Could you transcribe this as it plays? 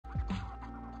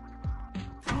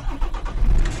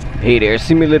Hey there,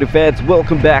 simulator fans,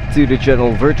 welcome back to the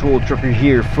channel. Virtual Trucker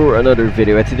here for another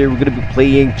video, and today we're gonna be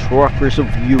playing Truckers of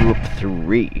Europe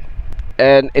 3.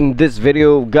 And in this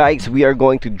video, guys, we are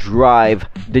going to drive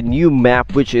the new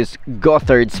map, which is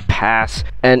Gothard's Pass.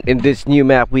 And in this new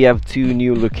map, we have two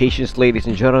new locations, ladies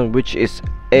and gentlemen, which is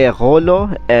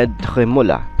Erolo and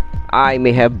Tremola. I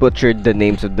may have butchered the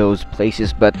names of those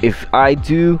places, but if I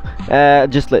do,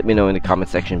 just let me know in the comment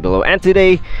section below. And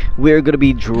today we're gonna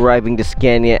be driving the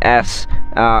Scania S,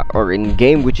 or in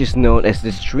game, which is known as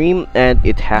the Stream, and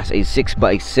it has a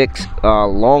 6x6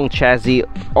 long chassis,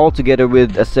 all together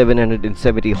with a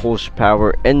 770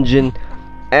 horsepower engine.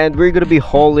 And we're gonna be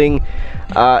hauling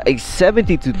a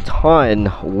 72-ton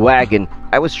wagon.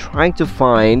 I was trying to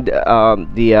find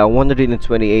the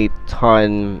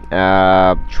 128-ton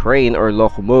train or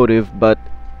locomotive, but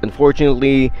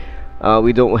unfortunately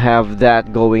we don't have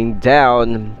that going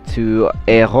down to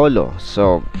Erolo.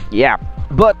 So yeah,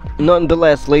 but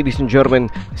nonetheless, ladies and gentlemen,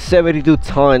 72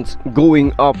 tons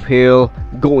going uphill,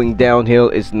 going downhill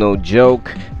is no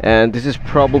joke. And this is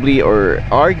probably or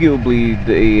arguably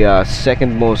the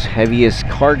second most heaviest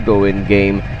cargo in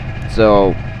game.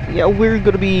 So yeah, we're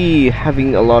gonna be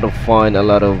having a lot of fun, a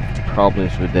lot of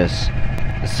problems with this.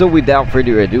 So without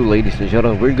further ado, ladies and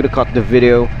gentlemen, we're gonna cut the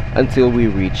video until we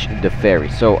reach the ferry.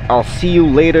 So I'll see you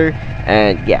later,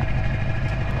 and yeah.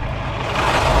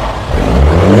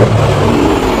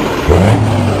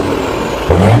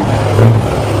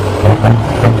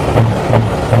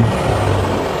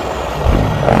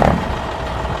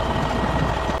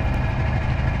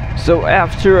 So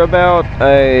after about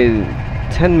a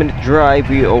 10-minute drive,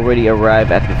 we already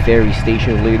arrived at the ferry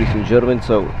station, ladies and gentlemen.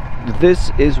 So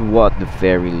this is what the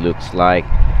ferry looks like,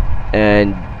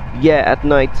 and yeah, at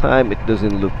night time it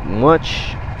doesn't look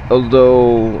much,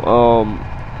 although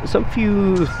some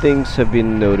few things have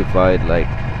been notified, like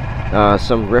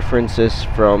some references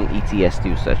from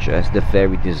ETS2, such as the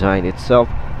ferry design itself.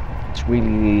 It's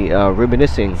really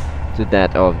reminiscing to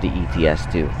that of the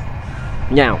ETS2.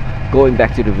 Now, going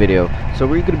back to the video, so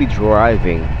we're gonna be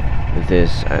driving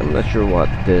this, I'm not sure what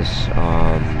this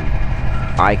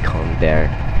icon there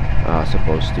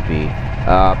supposed to be.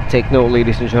 Take note,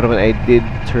 ladies and gentlemen, I did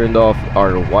turn off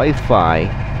our Wi-Fi,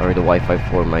 or the Wi-Fi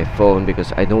for my phone,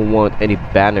 because I don't want any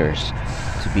banners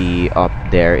to be up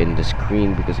there in the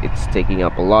screen, because it's taking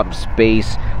up a lot of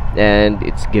space and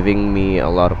it's giving me a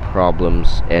lot of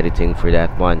problems editing for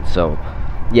that one. So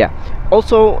yeah,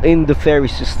 also in the ferry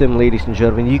system, ladies and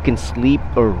gentlemen, you can sleep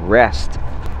or rest.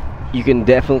 You can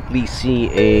definitely see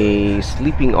a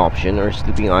sleeping option or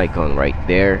sleeping icon right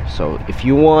there. So if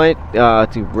you want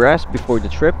to rest before the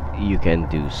trip, you can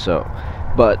do so.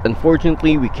 But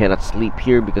unfortunately, we cannot sleep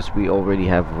here because we already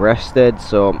have rested.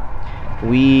 So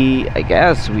I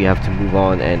guess we have to move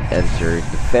on and enter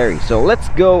the ferry. So let's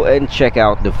go and check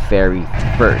out the ferry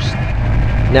first.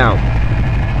 Now,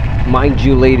 mind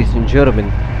you, ladies and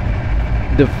gentlemen,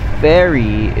 the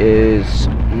ferry is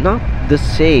not the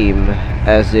same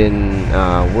as in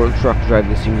World Truck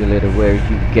Driving Simulator, where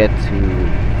you get to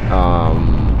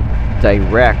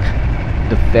direct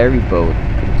the ferry boat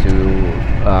into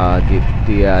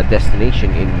the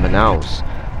destination in Manaus.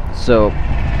 So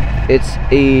it's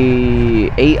a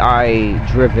AI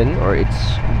driven, or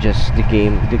it's just the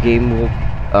game will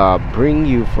bring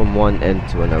you from one end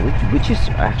to another, which is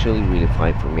actually really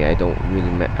fine for me. It don't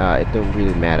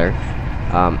really matter,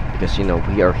 because you know,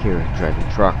 we are here driving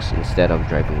trucks instead of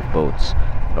driving boats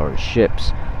or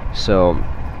ships. So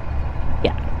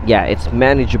yeah, it's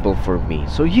manageable for me.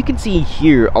 So you can see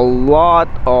here a lot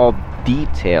of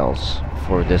details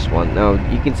for this one. Now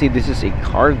you can see this is a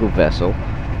cargo vessel,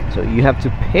 so you have to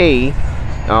pay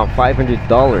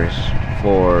 $500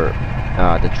 for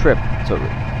the trip. So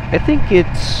I think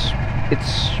it's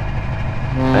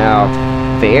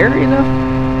fair enough,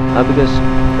 because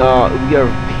we are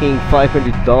paying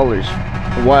 $500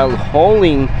 while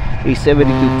hauling a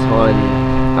 72-ton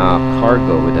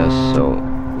cargo with us. So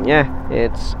yeah,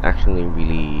 it's actually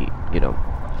really, you know,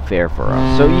 fair for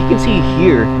us. So you can see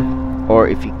here, or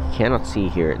if you cannot see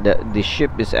here, that the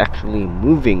ship is actually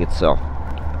moving itself.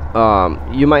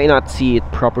 You might not see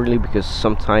it properly because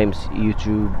sometimes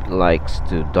YouTube likes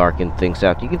to darken things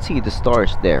out. You can see the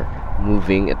stars there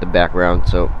moving at the background.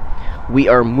 So we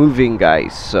are moving,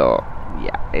 guys. So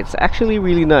yeah, it's actually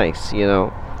really nice, you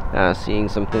know, seeing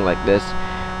something like this.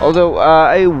 Although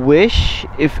I wish,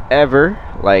 if ever,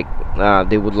 like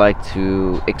they would like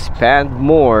to expand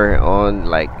more on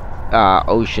like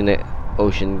ocean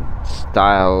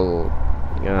style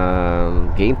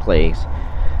gameplays,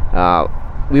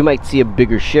 we might see a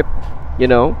bigger ship, you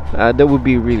know. That would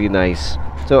be really nice.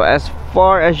 So as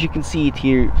far as you can see it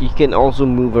here, you can also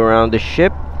move around the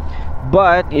ship,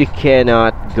 but you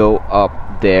cannot go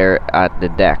up there at the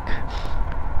deck.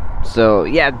 So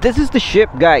yeah, this is the ship,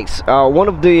 guys. One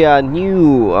of the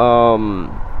new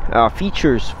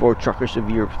features for Truckers of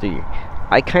Europe 3.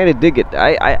 I kind of dig it.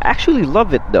 I actually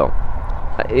love it though.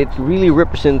 It really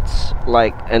represents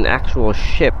like an actual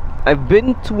ship. I've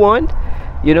been to one,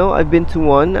 you know, I've been to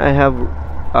one.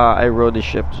 I rode a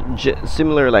ship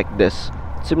similarly like this.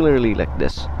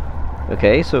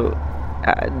 Okay, so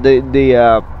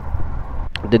the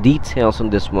details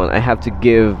on this one, I have to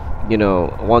give, you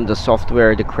know, Wanda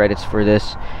Software the credits for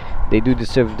this. They do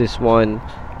deserve this one,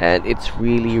 and it's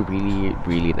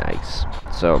really nice.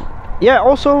 So yeah,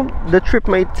 also the trip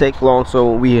might take long,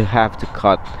 so we have to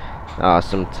cut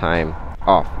some time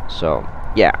off. So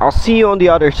yeah, I'll see you on the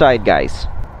other side, guys.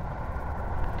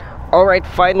 Alright,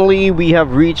 finally we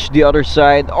have reached the other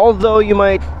side. Although you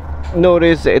might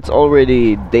notice it's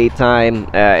already daytime.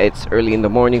 It's early in the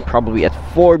morning, probably at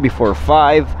 4 before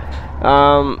 5.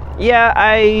 Yeah,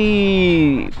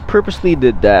 I purposely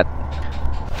did that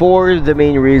for the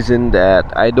main reason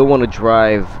that I don't want to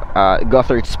drive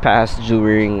Gothard's Pass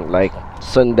during like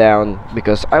sundown,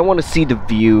 because I want to see the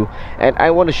view and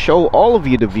I want to show all of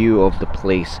you the view of the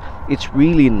place. It's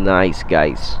really nice,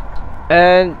 guys.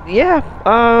 And yeah,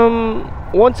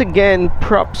 once again,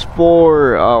 props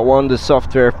for Wanda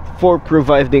Software for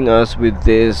providing us with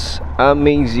this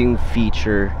amazing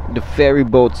feature, the ferry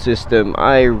boat system.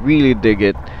 I really dig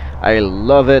it. I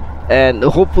love it, and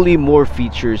hopefully more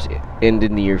features in the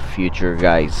near future,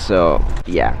 guys. So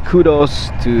yeah,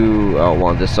 kudos to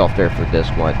Wanda Software for this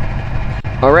one.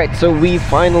 Alright, so we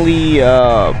finally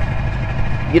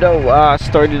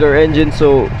started our engine,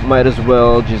 so might as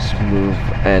well just move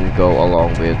and go along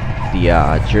with the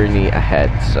journey ahead.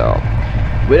 So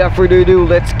without further ado,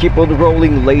 let's keep on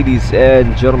rolling, ladies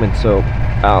and gentlemen. So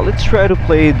let's try to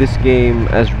play this game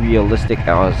as realistic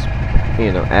as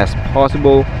as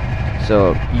possible.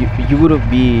 So you wouldn't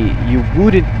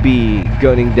be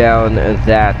gunning down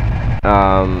that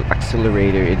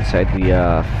accelerator inside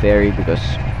the ferry, because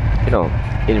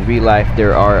in real life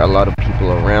there are a lot of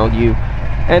people around you.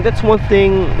 And that's one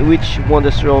thing which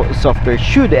Wanda Software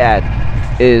should add,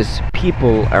 is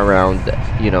people around,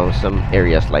 some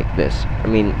areas like this. I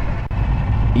mean,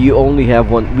 we only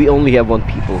have one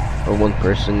people or one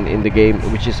person in the game,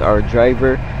 which is our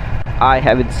driver. I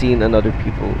haven't seen other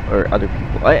people.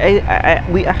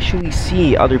 We actually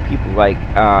see other people, like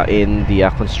in the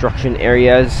construction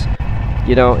areas,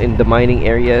 in the mining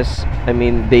areas. I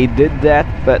mean, they did that,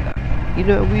 but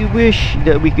we wish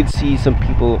that we could see some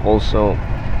people also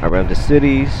around the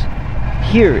cities,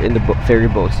 here in the ferry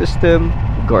boat system,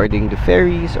 guarding the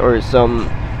ferries, or some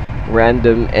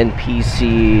random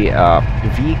NPC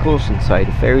vehicles inside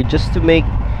the ferry, just to make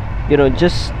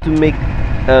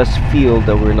us feel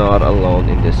that we're not alone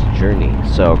in this journey.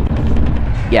 So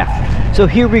yeah, so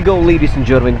here we go, ladies and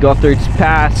gentlemen, Gothard's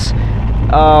Pass.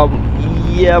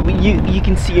 Yeah, you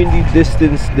can see in the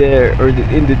distance there, or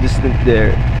in the distance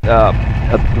there,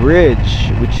 a bridge,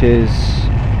 which is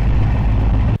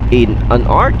an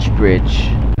arch bridge,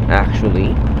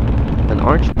 actually. An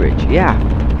arch bridge, yeah,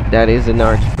 that is an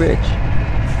arch bridge.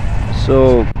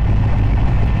 So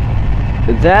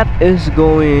that is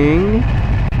going,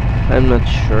 I'm not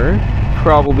sure,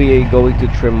 probably going to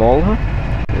Tremola,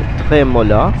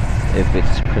 if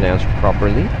it's pronounced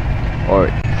properly, or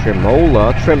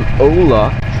Tremola,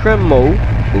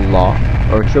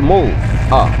 or Tremola.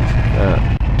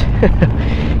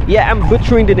 Yeah, I'm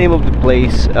butchering the name of the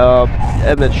place.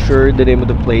 I'm not sure the name of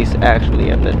the place,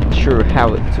 actually. I'm not sure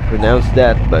how to pronounce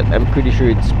that, but I'm pretty sure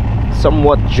it's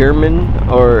somewhat German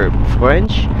or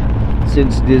French,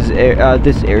 since this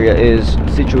area is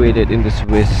situated in the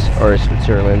Swiss or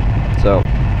Switzerland. So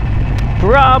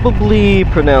probably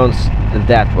pronounced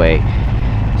that way.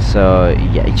 So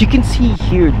yeah, you can see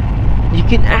here, you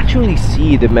can actually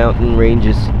see the mountain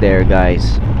ranges there,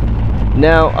 guys.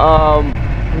 Now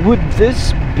would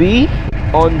this be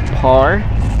on par,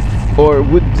 or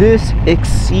would this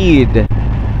exceed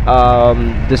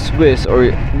the Swiss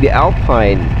or the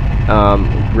Alpine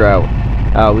route,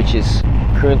 which is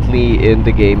currently in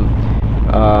the game,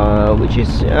 which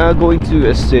is going to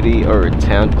a city or a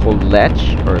town called Lech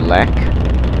or Lech?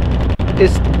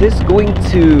 Is this going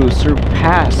to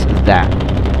surpass that?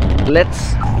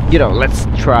 Let's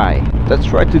try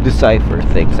to decipher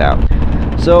things out.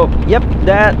 So yep,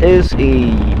 that is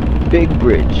a big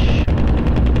bridge.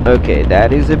 Okay,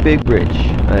 that is a big bridge,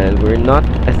 and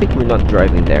I think we're not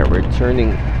driving there.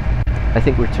 I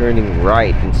think we're turning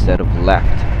right instead of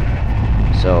left.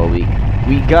 So we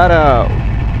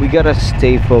gotta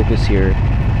stay focused here.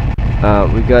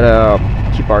 We gotta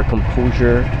keep our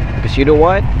composure, because you know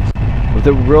what?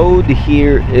 The road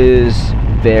here is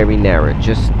very narrow,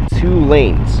 just 2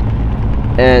 lanes,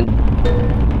 and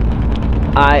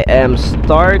I am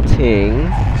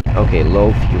starting. Okay,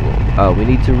 low fuel. We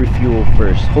need to refuel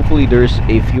first. Hopefully there's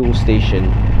a fuel station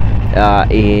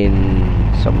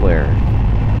in somewhere,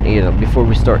 before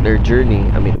we start our journey.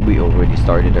 I mean, we already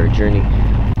started our journey,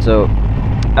 so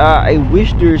I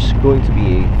wish there's going to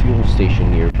be a fuel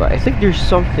station here, but I think there's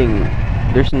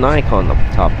an icon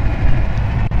up top.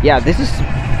 Yeah, this is...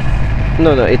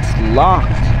 No, it's locked.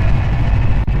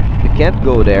 We can't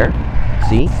go there.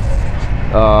 See?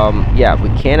 Yeah, we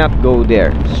cannot go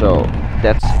there. So,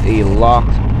 that's a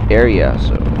locked area.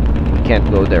 So, we can't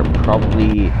go there.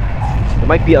 Probably... It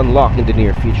might be unlocked in the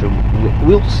near future.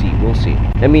 We'll see. We'll see.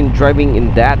 I mean, driving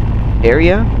in that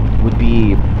area would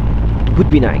be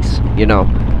nice, you know.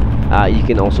 You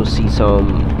can also see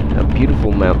some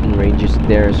beautiful mountain ranges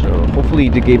there, so hopefully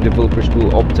the game developers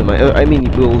will optimize, I mean,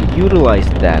 will utilize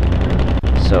that.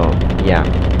 So yeah,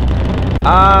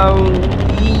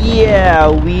 yeah,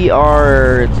 we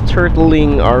are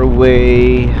turtling our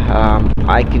way.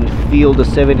 I can feel the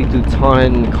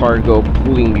 72-ton cargo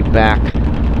pulling me back,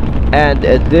 and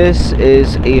this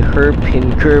is a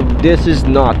hairpin curve. This is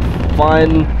not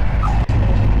fun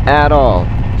at all.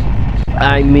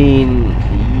 I mean,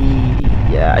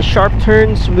 yeah, sharp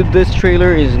turns with this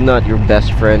trailer is not your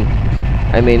best friend.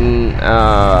 I mean,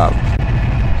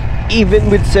 even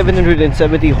with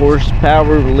 770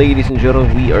 horsepower, ladies and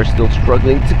gentlemen, we are still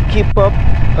struggling to keep up.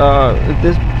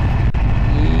 This,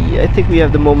 yeah, I think we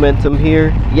have the momentum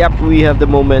here. Yep, we have the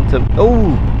momentum.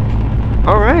 Oh,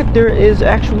 alright, there is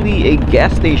actually a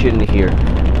gas station here.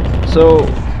 So,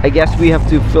 I guess we have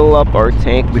to fill up our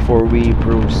tank before we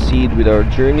proceed with our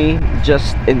journey,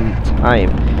 just in time.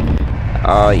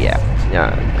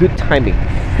 Yeah, good timing.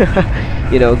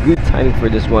 You know, good timing for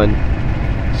this one.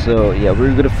 So yeah,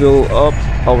 we're gonna fill up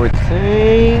our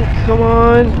tank. Come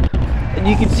on. And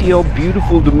you can see how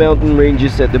beautiful the mountain range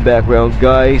is at the background,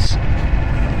 guys.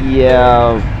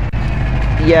 Yeah,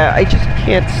 I just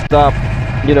can't stop,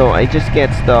 you know, I just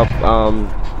can't stop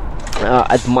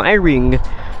admiring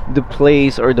the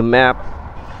place or the map,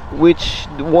 which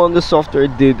Wanda software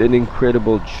did an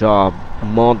incredible job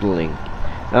modeling.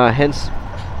 Hence,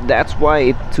 that's why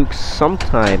it took some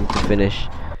time to finish,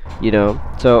 you know.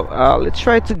 So let's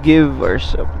try to get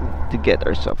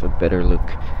ourselves a better look.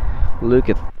 Look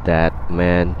at that,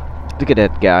 man. Look at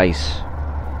that, guys.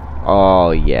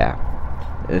 Oh yeah,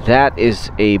 that is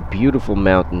a beautiful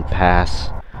mountain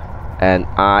pass, and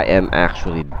I am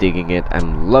actually digging it.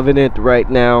 I'm loving it right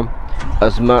now.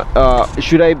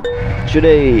 Should I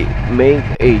make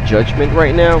a judgment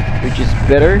right now, which is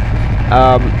better?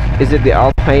 Is it the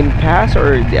Alpine Pass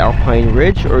or the Alpine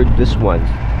Ridge or this one?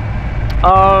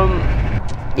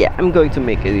 Yeah, I'm going to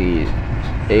make a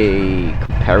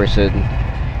comparison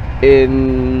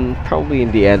probably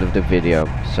in the end of the video.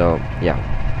 So yeah,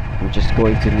 I'm just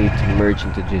going to need to merge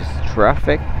into this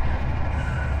traffic.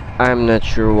 I'm not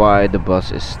sure why the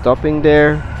bus is stopping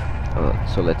there.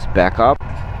 So let's back up.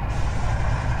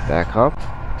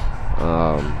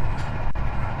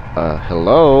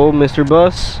 Hello, Mr.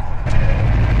 Bus.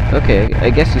 Okay, I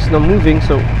guess it's not moving,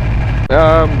 so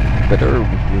better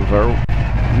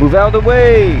move out of the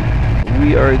way.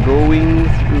 We are going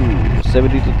through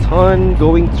 72-ton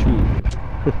going through.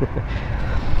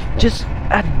 Just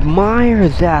admire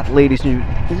that, ladies and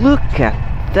gentlemen. Look at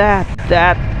that.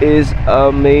 That is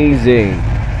amazing.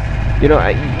 You know,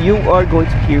 you are going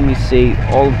to hear me say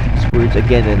all of these words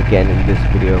again and again in this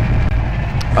video.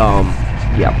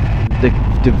 Yeah,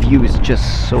 the view is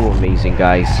just so amazing,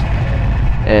 guys.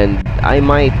 And I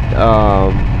might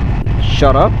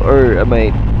shut up, or I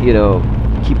might, you know,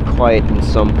 keep quiet in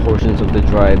some portions of the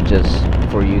drive, just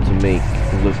for you to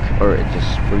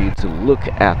look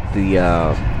at the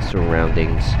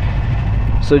surroundings.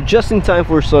 So just in time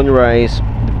for sunrise,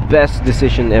 the best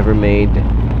decision ever made.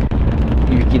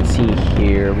 You can see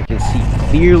here, we can see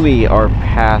clearly our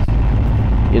path,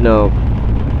 you know.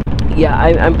 Yeah,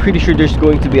 I'm pretty sure there's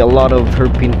going to be a lot of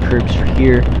hairpin curves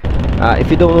here.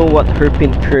 If you don't know what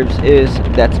hairpin curves is,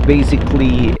 that's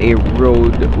basically a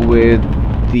road with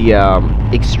the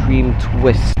extreme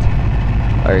twist,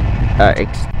 or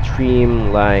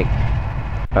extreme, like,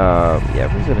 yeah,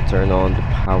 we're gonna turn on the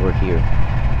power here,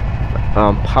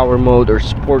 power mode or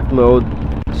sport mode,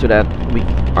 so that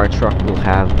our truck will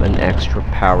have an extra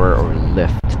power or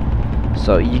lift.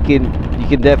 So you can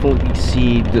definitely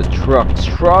see the truck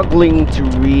struggling to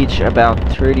reach about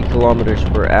 30 kilometers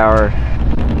per hour,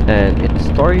 and it's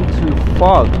starting to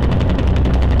fog.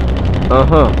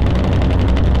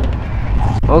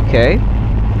 Okay.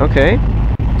 Okay.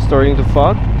 Starting to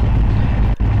fog.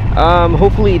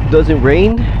 Hopefully it doesn't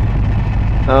rain.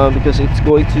 Because it's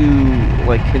going to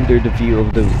like hinder the view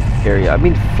of the area. I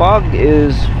mean, fog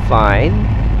is fine.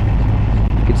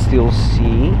 You can still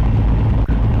see.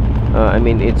 I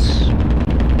mean, it's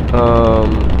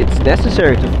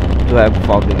necessary to have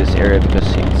fog in this area because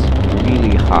it's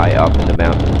really high up in the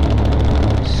mountain.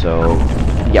 So,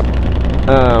 yep.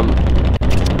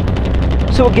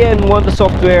 So again, Wanda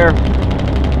software.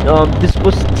 This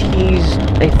was teased,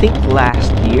 I think,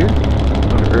 last year.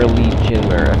 Early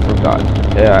January, I forgot.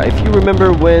 If you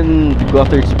remember when the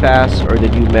Gothard's Pass or the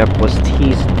new map was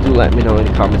teased, do let me know in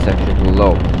the comment section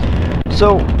below.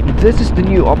 So this is the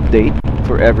new update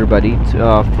for everybody,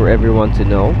 for everyone to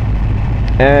know.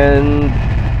 And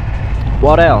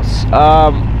what else?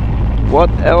 What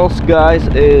else, guys,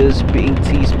 is being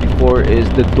teased before is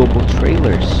the double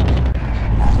trailers.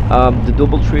 The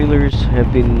double trailers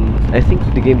have been, I think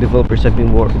the game developers have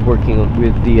been working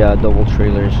with the double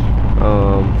trailers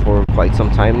for quite some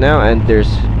time now, and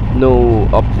there's no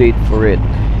update for it.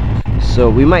 So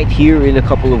we might hear in a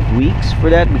couple of weeks for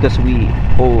that, because we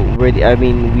already, I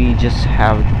mean, we just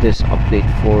have this update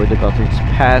for the Gothard's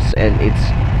Pass, and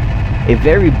it's a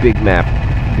very big map,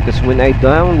 because when I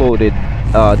downloaded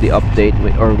the update,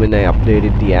 or when I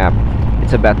updated the app,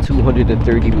 it's about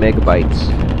 230 megabytes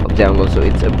of download, so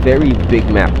it's a very big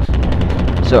map.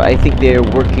 So I think they're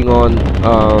working on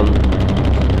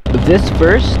this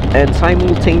first, and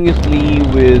simultaneously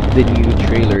with the new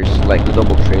trailers, like the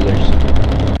double trailers.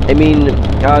 I mean,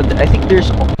 I think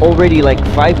there's already like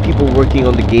 5 people working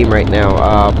on the game right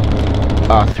now.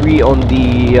 3 on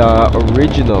the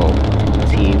original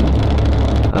team.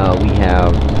 We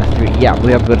have 3. Yeah,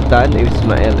 we have Bertan,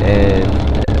 Ismael, and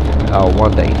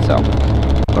Wanda itself,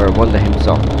 or Wanda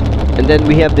himself. And then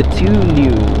we have the 2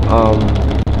 new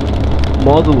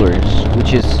modelers,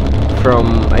 which is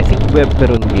from, I think,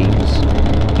 Webperon Games.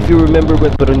 If you remember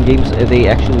Webperon Games, they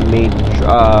actually made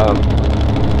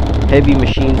Heavy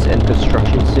Machines and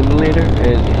Construction Simulator,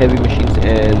 and Heavy Machines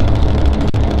and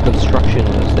Construction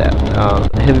was that.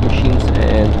 Heavy Machines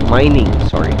and Mining,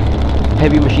 sorry.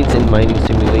 Heavy Machines and Mining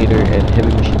Simulator, and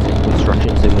Heavy Machines and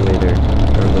Construction Simulator,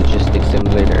 or Logistics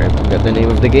Simulator, I forgot the name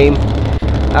of the game.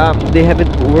 They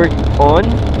haven't worked on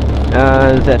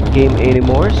that game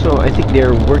anymore, so I think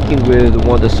they're working with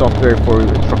Wanda software for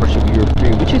Truckers of Europe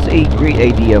 3, which is a great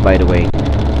idea, by the way.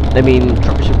 I mean,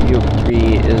 Truckers of Europe 3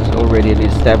 is already an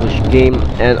established game,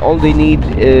 and all they need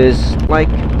is like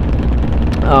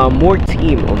more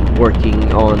team on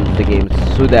working on the games,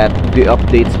 so that the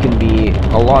updates can be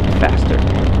a lot faster.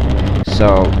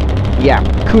 So yeah,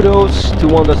 kudos to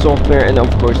Wanda software, and of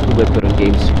course to Webperon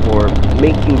Games for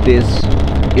making this,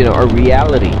 you know, a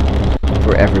reality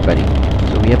for everybody.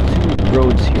 So we have 2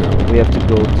 roads here. We have to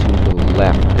go to the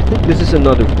left. I think this is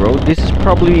another road. This is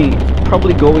probably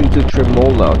going to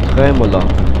Tremola.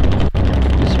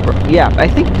 Yeah, I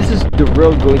think this is the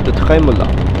road going to Tremola.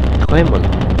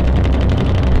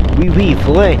 Oui,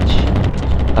 French.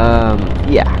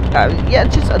 Yeah,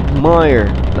 just admire.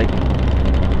 Like,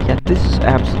 yeah, this is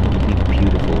absolutely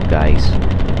beautiful, guys.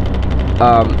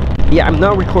 Yeah, I'm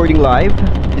now recording live.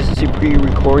 This is a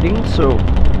pre-recording, so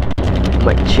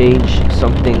might change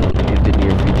something in the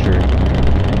near future.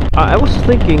 I was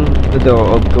thinking though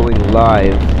of going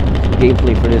live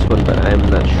gameplay for this one, but I'm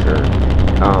not sure.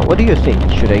 What do you think?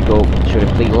 Should I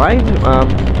play live?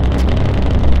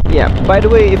 Yeah, by the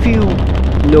way, if you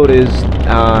noticed,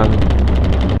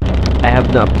 I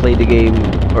have not played the game,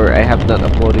 or I have not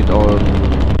uploaded on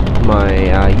my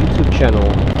YouTube channel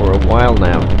for a while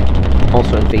now,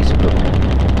 also on Facebook.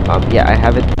 Yeah, I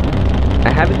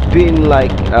haven't been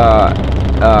like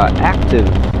active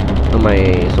on my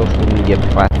social media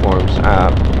platforms,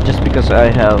 just because I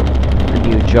have a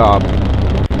new job,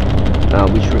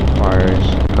 which requires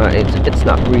it's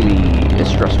not really a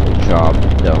stressful job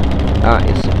though.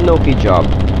 It's an okay job,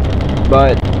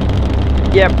 but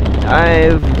yeah,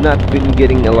 I've not been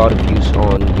getting a lot of views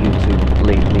on YouTube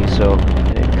lately, so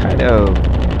it kind of,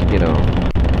 you know,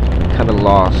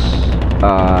 lost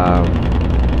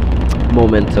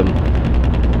momentum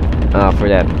for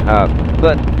that.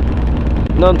 But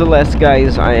nonetheless,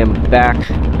 guys, I am back,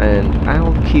 and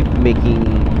I'll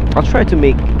try to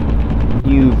make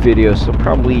new videos, so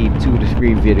probably 2 to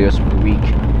 3 videos per week,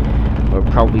 or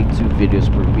probably 2 videos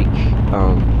per week.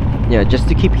 Yeah, just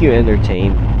to keep you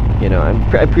entertained. You know,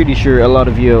 I'm pretty sure a lot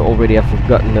of you already have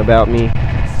forgotten about me.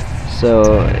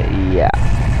 So yeah,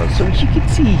 so as you can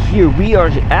see here, we are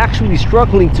actually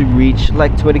struggling to reach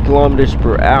like 20 kilometers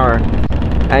per hour,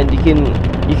 and you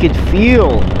can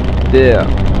feel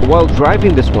while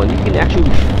driving this one, you can actually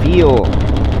feel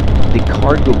the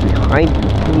cargo behind you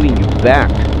pulling you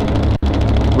back.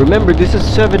 Remember, this is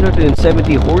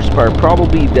 770 horsepower,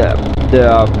 probably the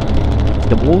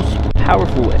most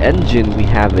powerful engine we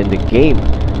have in the game,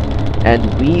 and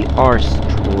we are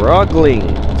struggling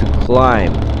to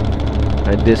climb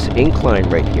this incline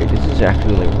right here. This is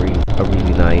actually a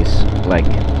really nice, like,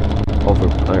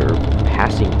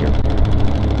 passing here.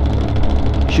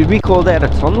 Should we call that a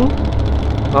tunnel?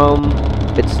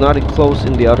 It's not enclosed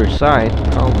in the other side.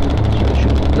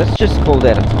 Let's just call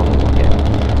that a tunnel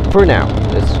again. For now,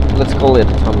 let's call it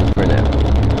a tunnel for now.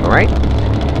 All right.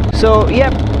 So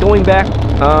yeah, going back.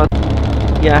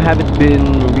 Yeah, I haven't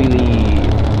been really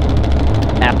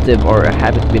active, or I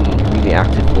haven't been really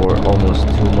active for almost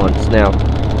 2 months now.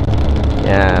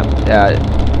 Yeah.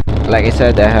 Like I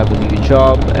said, I have a new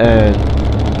job, and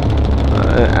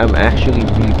I'm actually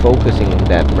really focusing on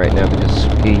that right now because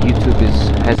YouTube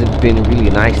hasn't been really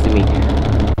nice to me.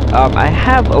 I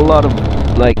have a lot of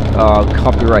like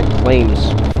copyright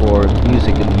claims for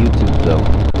music on YouTube though,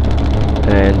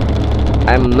 and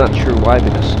I'm not sure why,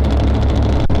 because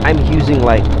I'm using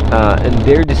like in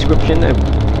their description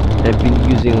I've been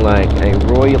using like a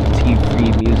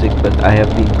royalty-free music, but I have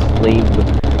been claimed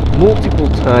multiple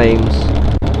times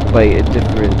by a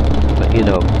different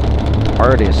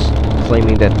artist,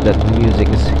 claiming that music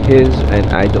is his and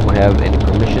I don't have any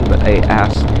permission. But I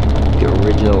asked the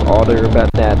original author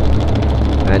about that,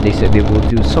 and they said they will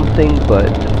do something, but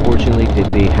unfortunately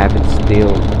they haven't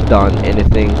still done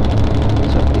anything.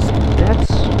 So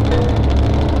that's,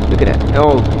 look at that.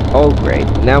 Oh great,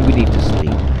 now we need to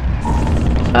sleep.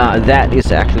 That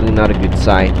is actually not a good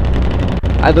sign.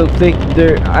 I don't think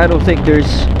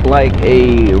there's like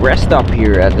a rest stop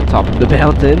here at the top of the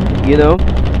mountain, you know.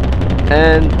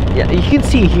 And yeah, you can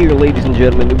see here, ladies and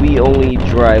gentlemen, we only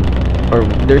drive, or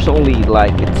there's only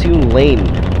like a 2-lane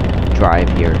drive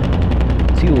here.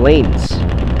 2 lanes.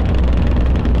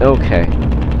 Okay.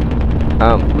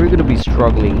 We're gonna be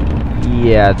struggling.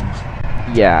 Yeah,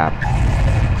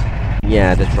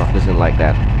 the truck doesn't like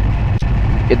that.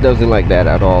 It doesn't like that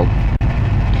at all.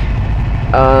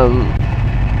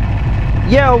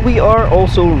 Yeah, we are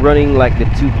also running like the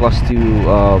 2+2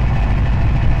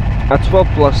 a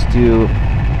 12+2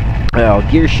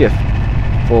 gear shift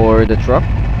for the truck,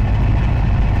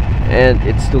 and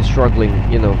it's still struggling,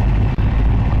 you know.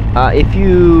 If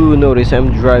you notice,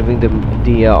 I'm driving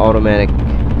the automatic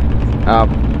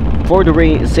for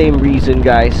the same reason,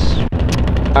 guys.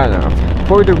 I don't know,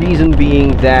 for the reason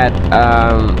being that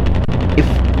if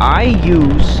I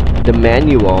use the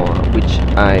manual, which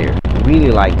I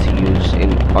really like to use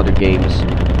in other games,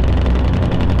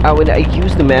 when I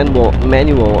use the manual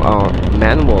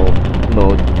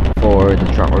mode for the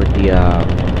truck, or the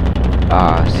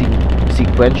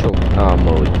sequential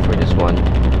mode for this one,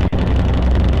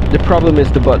 the problem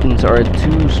is the buttons are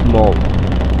too small,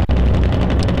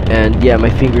 and yeah, my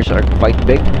fingers are quite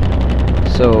big,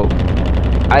 so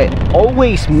I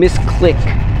always misclick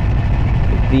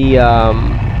the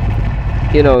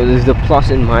there's the plus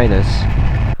and minus.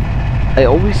 I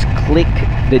always click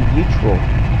the neutral.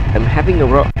 I'm having a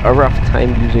rough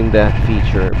time using that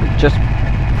feature, but just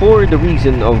for the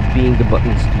reason of being the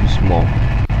buttons too small.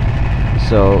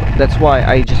 So that's why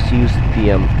I just use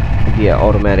the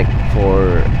automatic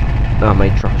for my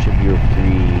Truck Review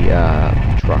 3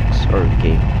 trucks, or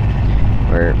game,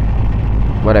 or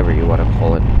whatever you want to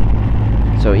call it.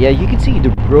 So yeah, you can see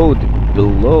the road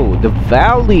below, the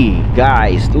valley,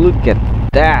 guys. Look at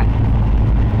that.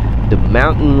 The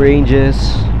mountain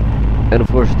ranges, and of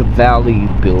course the valley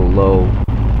below,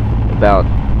 about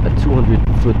a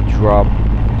 200-foot drop.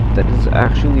 That is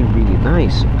actually really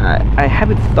nice. I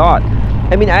haven't thought,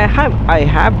 I mean, I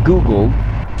have Googled.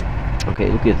 Okay,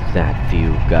 look at that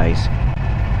view, guys.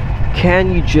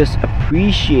 Can you just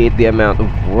appreciate the amount of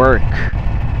work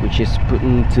which is put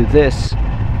into this?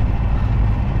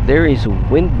 There is a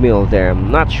windmill there. I'm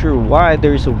not sure why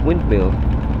there is a windmill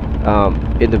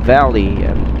in the valley.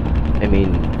 I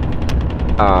mean,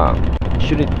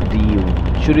 shouldn't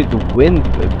the wind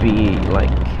be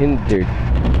like hindered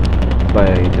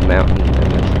by the mountain?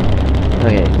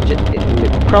 Okay,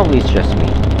 probably it's just me.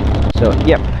 So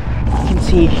yep, you can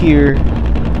see here.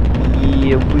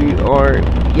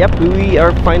 Yeah, we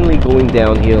are finally going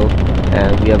downhill,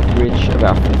 and we have reached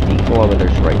about 50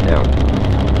 kilometers right now,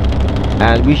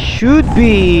 and we should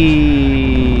be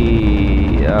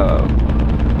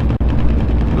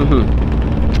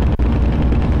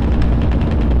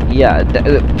yeah,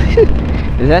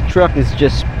 that truck is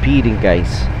just speeding,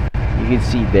 guys. You can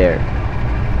see there.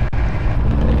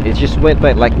 It just went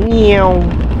by like meow.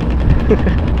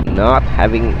 Not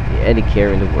having any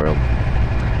care in the world.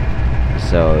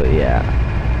 So yeah.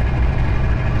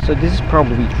 So this is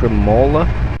probably Tremola,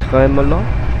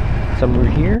 somewhere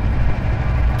here.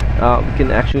 We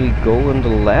can actually go on the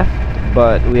left,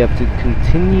 but we have to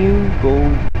continue, go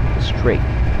straight.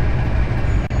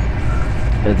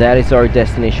 That is our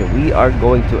destination. We are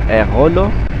going to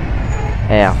Erolo.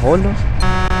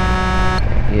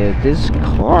 Yeah, this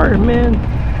car, man.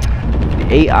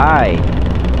 The AI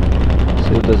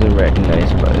still doesn't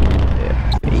recognize,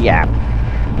 but yeah.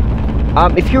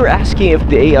 If you're asking if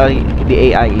the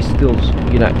AI is still,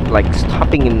 you know, like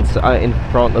stopping in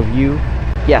front of you,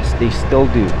 yes, they still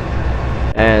do.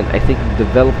 And I think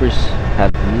developers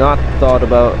have not thought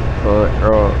about or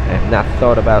have not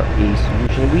thought about a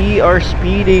solution. We are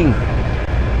speeding.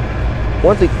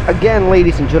 Once again,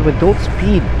 ladies and gentlemen, don't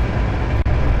speed.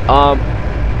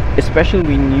 Especially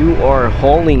when you are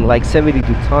hauling like 72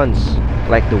 tons,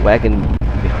 like the wagon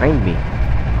behind me.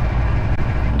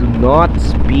 Do not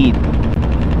speed.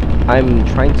 I'm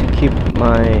trying to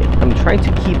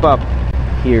keep up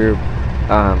here,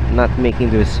 not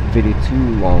making this video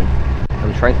too long.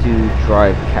 I'm trying to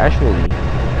drive casually,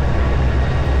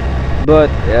 but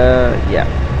yeah.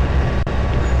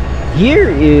 Here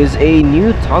is a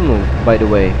new tunnel, by the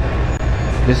way.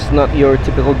 This is not your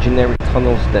typical generic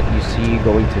tunnels that you see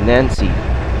going to Nancy.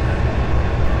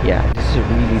 Yeah, this is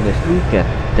really nice. Look at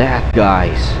that,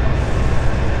 guys.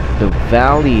 The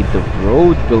valley, the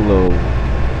road below.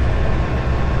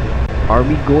 Are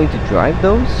we going to drive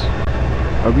those?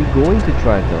 Are we going to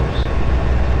drive those?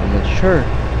 I'm not sure.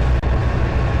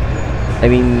 I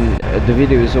mean, the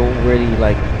video is already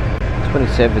like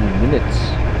 27 minutes.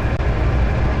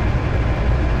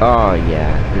 Oh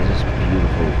yeah, this is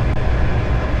beautiful.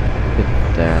 Look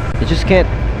at that. I just can't,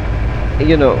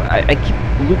 you know, I keep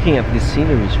looking at the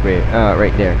sceneries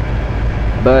right there.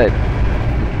 But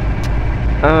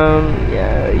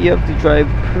yeah, you have to drive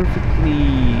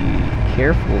perfectly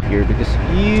careful here because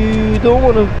you don't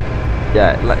want to,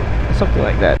 yeah, like something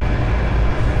like that.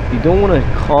 You don't want to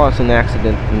cause an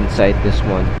accident inside this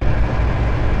one,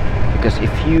 because if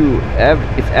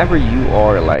ever you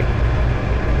are like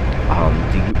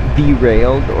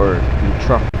derailed, or your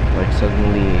truck like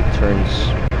suddenly turns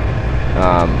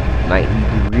 90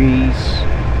 degrees,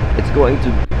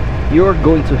 you're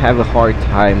going to have a hard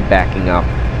time backing up.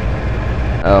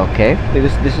 Okay,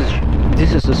 because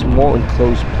this is a small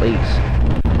enclosed place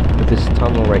with this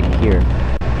tunnel right here,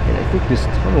 and I think this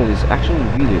tunnel is actually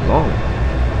really long.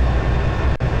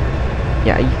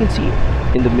 Yeah, you can see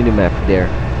in the minimap there.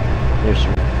 There's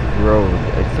a road.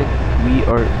 I think we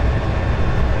are.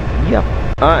 Yeah,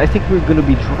 I think we're gonna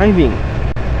be driving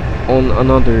on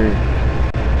another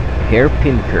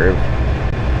hairpin curve.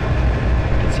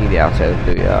 You can see the outside of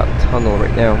the tunnel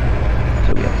right now.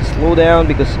 So we have to slow down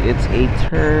because it's a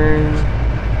turn.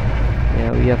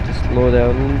 Yeah, we have to slow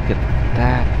down. Look at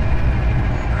that.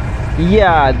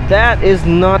 Yeah, that is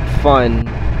not fun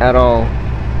at all.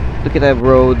 Look at that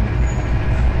road.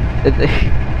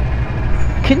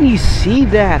 Can you see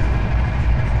that?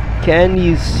 Can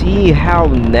you see how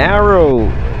narrow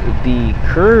the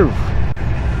curve?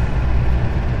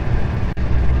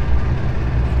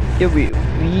 Yeah,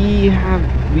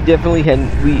 we definitely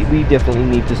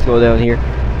need to slow down here.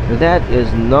 That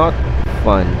is not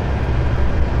fun.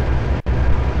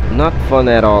 Not fun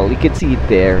at all. You can see it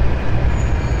there.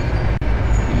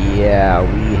 Yeah,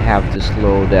 we have to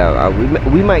slow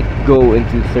down. We might go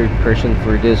into third person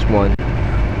for this one.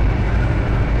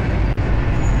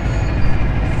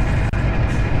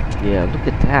 Yeah, look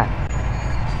at that.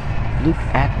 Look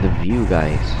at the view,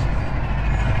 guys.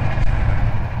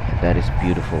 That is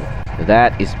beautiful.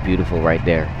 That is beautiful right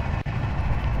there.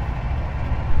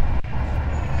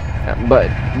 But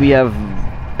we have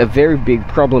a very big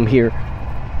problem here.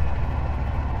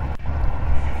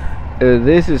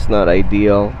 This is not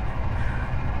ideal.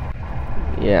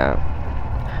 Yeah,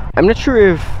 I'm not sure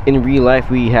if in real life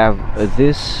we have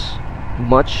this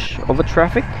much of a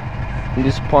traffic in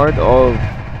this part of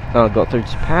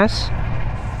Gothard's Pass.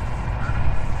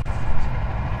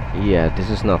 Yeah, this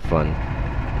is not fun.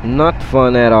 Not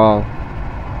fun at all.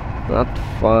 Not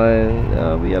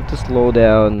fun. We have to slow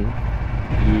down.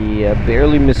 Yeah,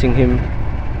 barely missing him.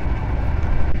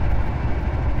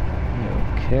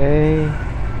 Okay.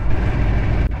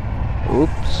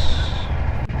 Oops.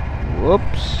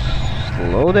 Whoops.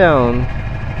 Slow down.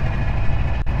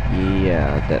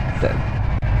 Yeah, that.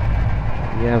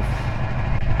 We have.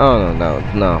 Oh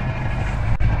no.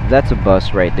 That's a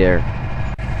bus right there.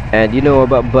 And you know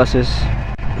about buses?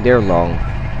 They're long.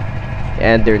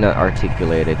 And they're not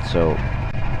articulated, so.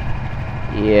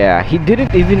 Yeah, he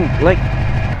didn't even like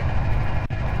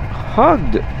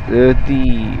hugged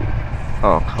the.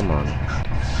 Oh, come on.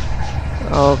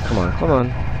 Oh, come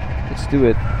on. Let's do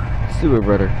it. Let's do it,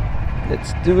 brother.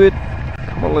 Let's do it.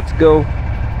 Come on, let's go.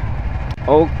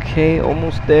 Okay,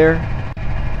 almost there.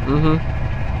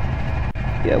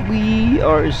 Yeah, we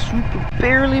are super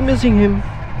barely missing him.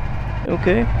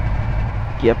 Okay.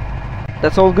 Yep.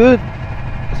 That's all good.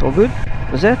 That's all good.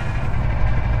 Was that?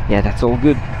 Yeah, that's all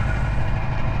good.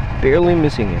 Barely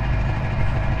missing him.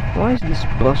 Why is this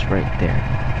bus right there?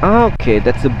 Okay,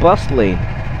 that's the bus lane.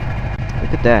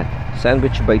 Look at that.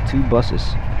 Sandwiched by two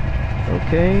buses.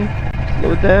 Okay.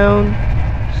 Slow down.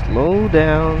 Slow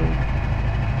down.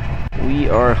 We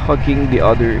are hugging the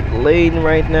other lane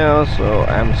right now, so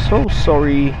I'm so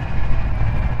sorry.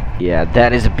 Yeah,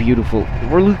 that is a beautiful.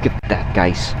 Look at that,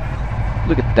 guys.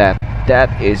 Look at that.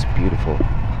 That is beautiful.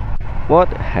 What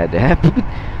had happened?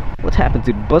 What happened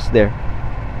to the bus there?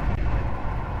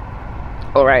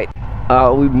 Alright,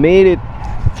 we made it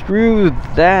through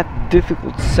that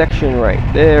difficult section right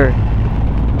there.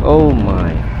 Oh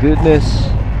my goodness.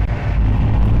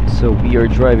 So we are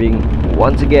driving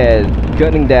once again,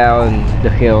 cutting down the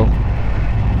hill.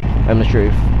 I'm not sure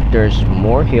if there's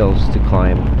more hills to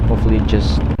climb. Hopefully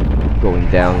just going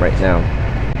down right now.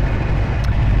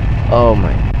 Oh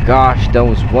my gosh, that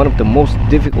was one of the most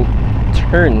difficult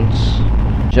turns,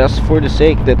 just for the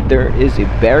sake that there is a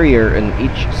barrier on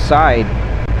each side.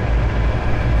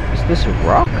 Is this a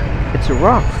rock? It's a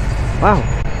rock. Wow.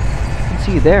 I can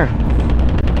see there.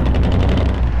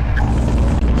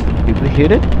 Did we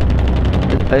hit it?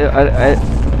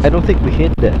 I don't think we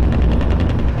hit that.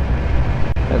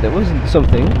 That wasn't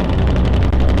something.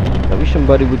 I wish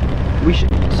somebody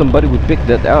would pick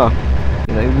that up.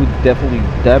 You know, it would definitely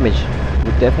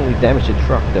damage the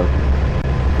truck though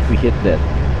if we hit that.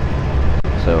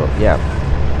 So yeah.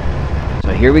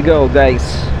 So here we go, guys.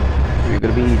 We're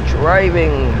gonna be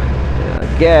driving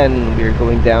again. We're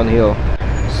going downhill.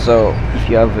 So if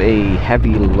you have a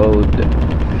heavy load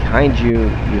behind you,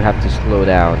 you have to slow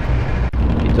down.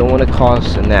 You don't want to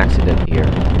cause an accident here,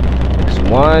 because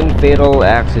one fatal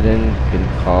accident can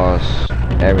cause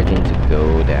everything to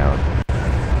go down,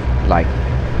 like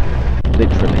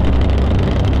literally.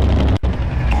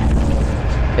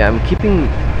 Yeah, I'm keeping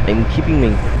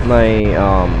my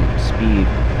speed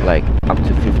like up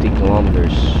to 50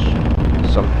 kilometers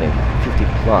something, 50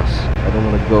 plus. I don't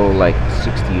want to go like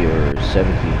 60 or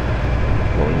 70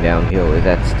 going downhill.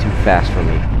 That's too fast for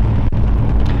me.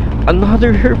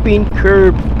 Another hairpin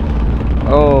curve.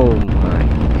 Oh my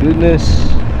goodness.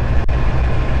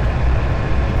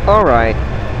 Alright,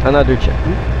 another check.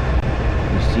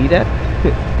 You see that?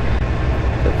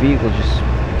 The vehicle just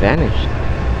vanished.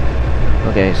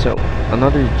 Okay, so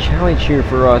another challenge here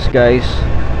for us, guys.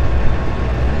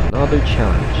 Another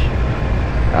challenge.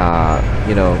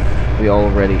 You know, we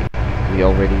already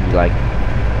like.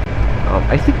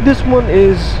 I think this one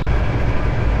is.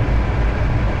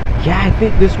 Yeah, I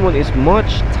think this one is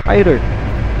much tighter.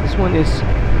 This one is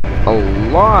a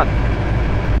lot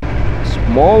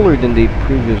smaller than the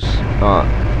previous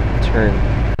turn.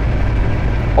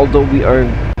 Although we are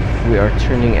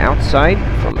turning outside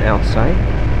from outside.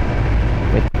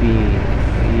 Might be,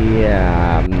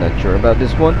 yeah, I'm not sure about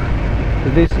this one.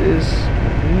 This is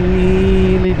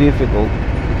really difficult.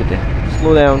 Look at that.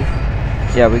 Slow down.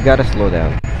 Yeah, we gotta slow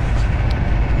down.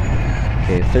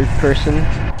 Okay, third person.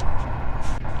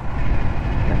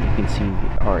 You can see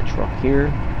our truck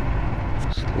here.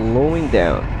 Slowing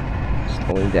down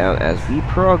as we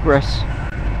progress.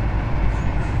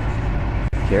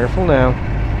 Careful now.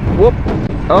 Whoop.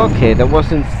 Okay, that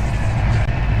wasn't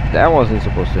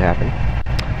supposed to happen.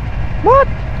 What?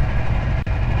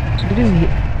 I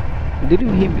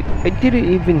didn't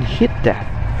even hit that.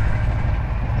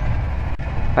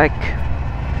 Like,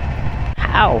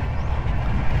 how?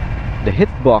 The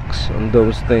hitbox on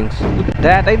those things. Look at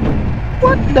that.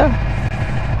 What the?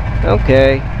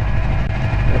 Okay.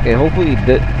 Hopefully it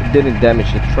didn't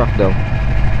damage the truck though.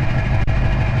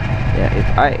 Yeah, if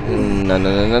I no.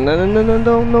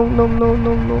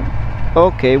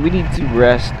 Okay, we need to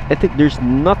rest. I think there's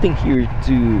nothing here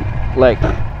to like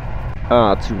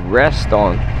to rest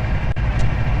on.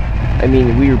 I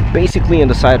mean, we're basically on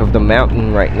the side of the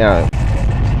mountain right now,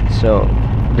 so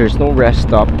there's no rest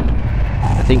stop.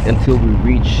 I think until we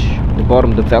reach the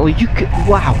bottom of the valley.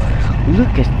 Wow,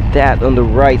 look at that on the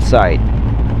right side.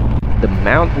 The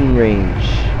mountain range,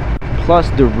 plus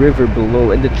the river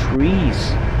below and the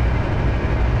trees.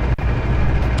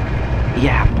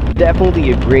 Yeah,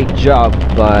 definitely a great job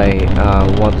by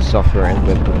Wanda Software and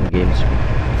Webtoon Games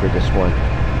for this one.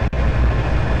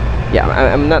 Yeah,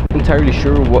 I'm not entirely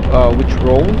sure what which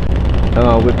role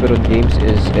Webtoon Games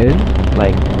is in.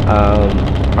 Like,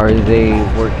 are they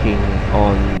working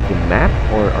on the map,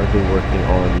 or are they working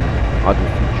on other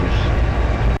features,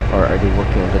 or are they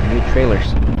working on the new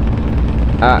trailers?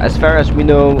 As far as we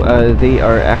know, they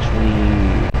are actually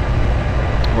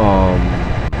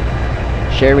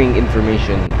sharing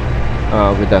information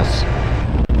with us,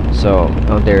 so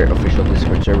on their official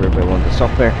Discord server by Wanda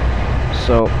Software.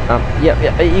 So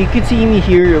yeah, you can see me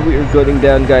here. We are going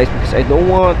down, guys, because I don't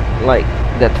want like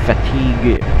that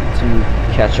fatigue to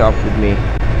catch up with me.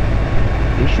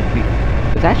 They should be,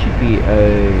 that should be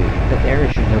that area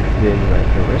should have been like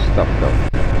a rest stop though.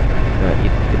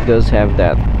 It does have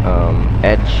that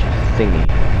edge thingy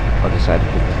on the side of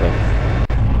the cliff.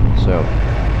 So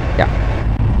yeah,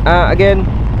 again,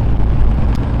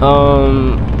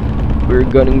 we're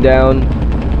gunning down,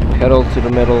 pedal to the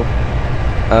metal,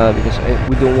 because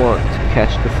we don't want to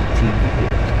catch the fatigue.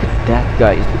 Look at that,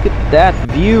 guys. Look at that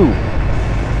view.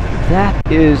 That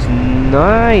is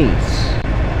nice.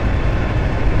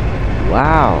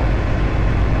 Wow.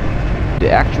 The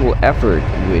actual effort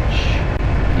which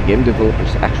the game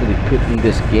developers actually put in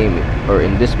this game, or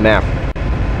in this map,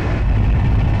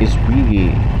 is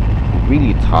really,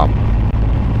 really top.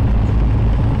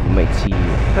 You might see,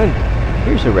 and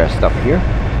here's a rest stop here,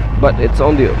 but it's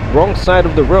on the wrong side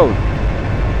of the road.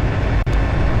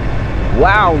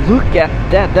 Wow, look at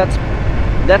that.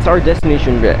 That's our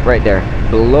destination right there,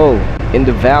 below in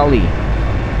the valley.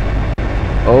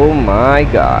 Oh my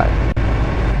god.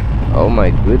 Oh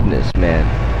my goodness, man.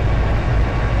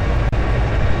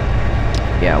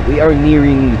 Yeah, we are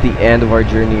nearing the end of our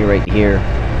journey right here.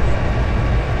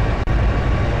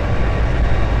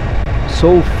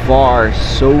 So far,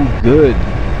 so good.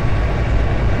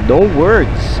 No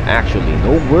words, actually.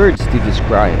 No words to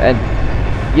describe. And,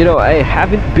 you know, I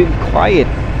haven't been quiet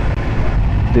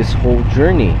this whole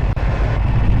journey.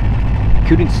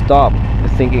 Couldn't stop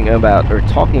thinking about, or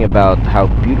talking about, how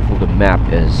beautiful the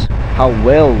map is. How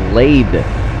well laid the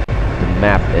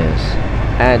map is.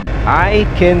 And I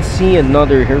can see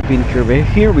another hairpin curve.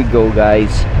 Here we go,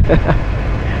 guys.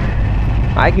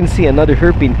 I can see another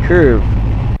hairpin curve.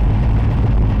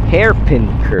 Hairpin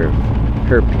curve.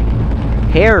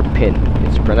 Hairpin.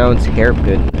 It's pronounced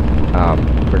hairpin.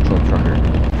 Virtual Trucker.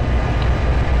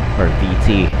 Or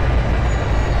VT.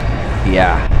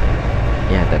 Yeah.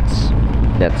 Yeah,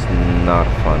 that's not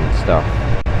fun stuff.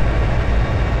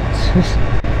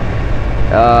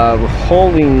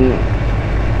 Holding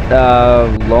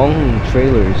long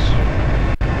trailers.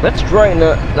 Let's try.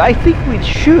 I think we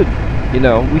should. You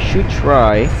know, we should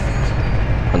try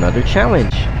another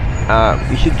challenge.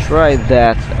 We should try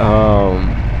that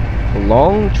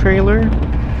long trailer.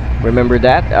 Remember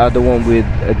that? The one with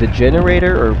the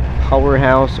generator or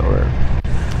powerhouse, or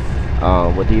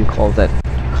what do you call that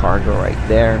cargo right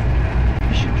there?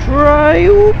 We should try.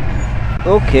 Oop.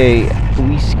 Okay,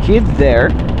 we skid there.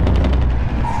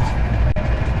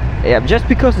 Yeah, just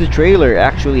because the trailer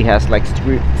actually has like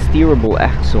steerable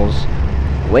axles.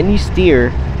 When you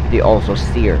steer, they also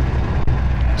steer.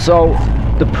 So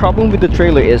the problem with the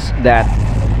trailer is that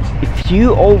if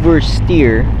you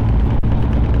oversteer,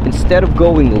 instead of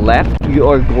going left, you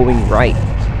are going right.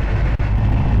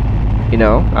 You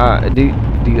know, do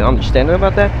you understand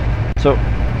about that? So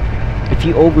if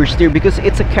you oversteer, because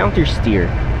it's a counter steer,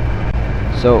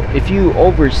 so if you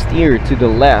oversteer to the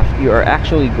left, you are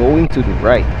actually going to the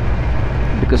right,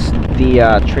 because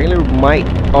the trailer might,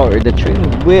 or the trailer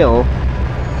will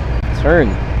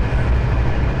turn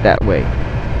that way.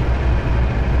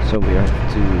 So we have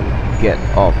to get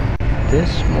off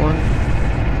this one.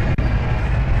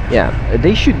 Yeah,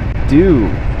 they should do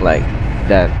like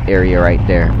that area right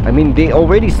there. I mean, they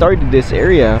already started this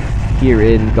area here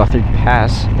in Gothard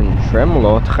Pass in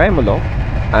Tremolo.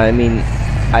 I mean,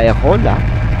 Ayahola.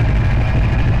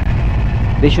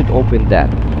 They should open that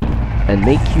and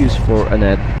make use for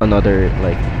another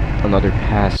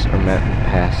pass or mountain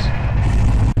pass.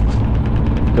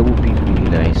 That would be really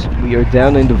nice. We are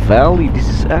down in the valley. This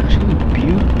is actually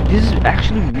beautiful. This is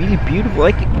actually really beautiful.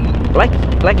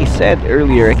 Like I said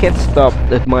earlier, I can't stop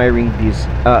admiring this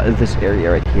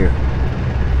area right here.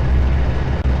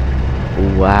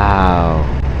 Wow.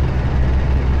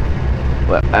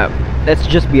 Well, let's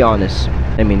just be honest.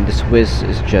 I mean,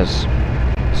 Switzerland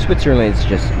is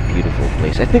just a beautiful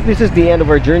place. I think this is the end of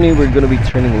our journey. We're gonna be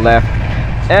turning left,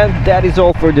 and that is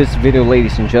all for this video,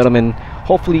 ladies and gentlemen.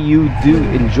 Hopefully you do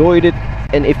enjoyed it,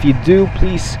 and if you do,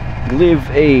 please leave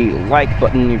a like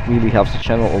button. It really helps the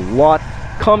channel a lot.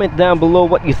 Comment down below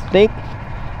what you think.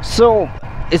 So,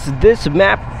 is this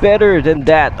map better than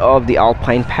that of the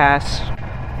Alpine Pass?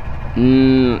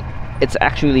 It's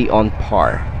actually on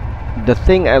par. the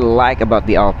thing I like about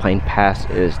the Alpine Pass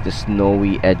is the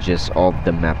snowy edges of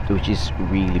the map, which is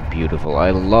really beautiful.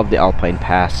 I love the Alpine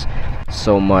Pass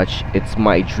so much. It's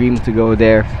my dream to go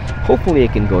there. Hopefully I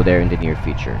can go there in the near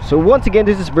future. So once again,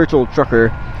 this is Virtual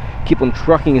Trucker. Keep on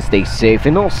trucking and stay safe,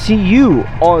 and I'll see you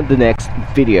on the next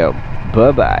video.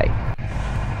 Bye bye.